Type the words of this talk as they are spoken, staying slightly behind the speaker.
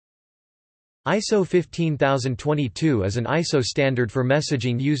ISO 15022 is an ISO standard for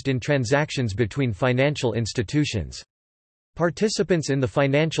messaging used in transactions between financial institutions. Participants in the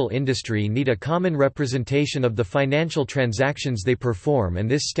financial industry need a common representation of the financial transactions they perform, and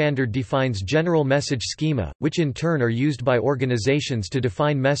this standard defines general message schema, which in turn are used by organizations to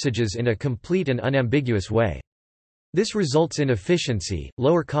define messages in a complete and unambiguous way. This results in efficiency,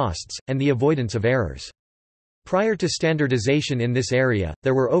 lower costs, and the avoidance of errors. Prior to standardization in this area,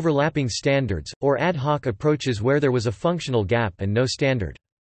 there were overlapping standards, or ad hoc approaches where there was a functional gap and no standard.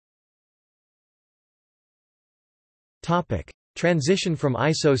 Transition from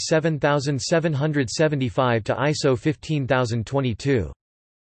ISO 7775 to ISO 15022.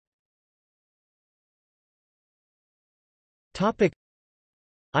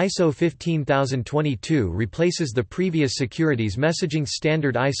 ISO 15022 replaces the previous securities messaging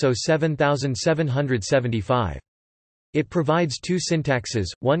standard ISO 7775. It provides two syntaxes,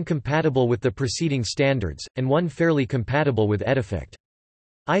 one compatible with the preceding standards, and one fairly compatible with Edifict.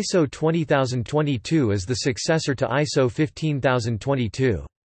 ISO 20022 is the successor to ISO 15022.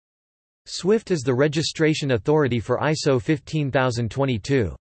 SWIFT is the registration authority for ISO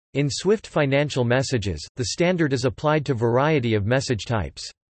 15022. In SWIFT financial messages, the standard is applied to variety of message types.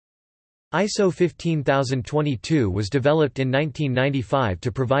 ISO 15022 was developed in 1995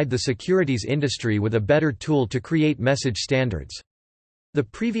 to provide the securities industry with a better tool to create message standards. The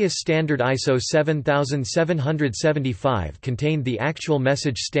previous standard ISO 7775 contained the actual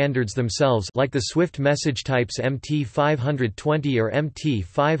message standards themselves, like the SWIFT message types MT520 or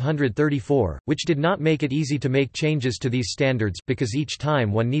MT534, which did not make it easy to make changes to these standards, because each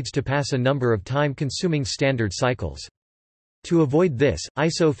time one needs to pass a number of time-consuming standard cycles. To avoid this,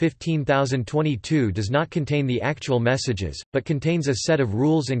 ISO 15022 does not contain the actual messages, but contains a set of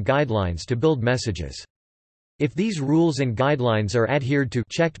rules and guidelines to build messages. If these rules and guidelines are adhered to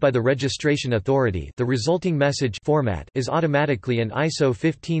checked by the registration authority, the resulting message format is automatically an ISO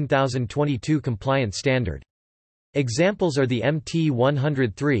 15022 compliant standard. Examples are the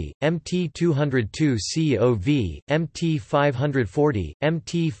MT103, MT202 COV, MT540,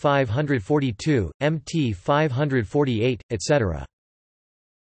 MT542, MT548, etc.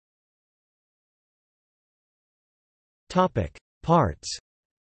 Topic: Parts.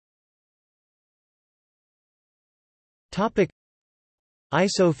 Topic: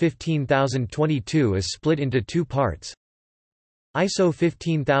 ISO 15022 is split into two parts. ISO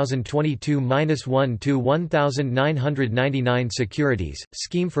 15022-1 to 1999 Securities,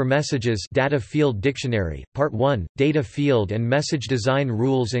 Scheme for Messages Data Field Dictionary, Part 1, Data Field and Message Design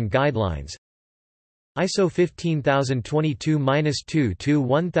Rules and Guidelines. ISO 15022-2 to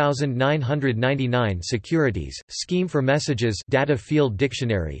 1999 Securities, Scheme for Messages Data Field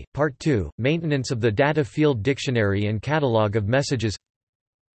Dictionary, Part 2, Maintenance of the Data Field Dictionary and Catalog of Messages.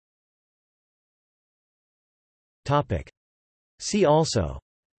 See also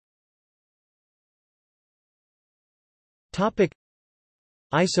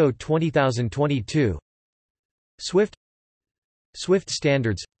ISO 20022, SWIFT, SWIFT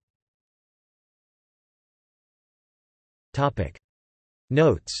standards.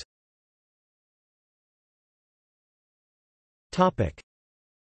 Notes.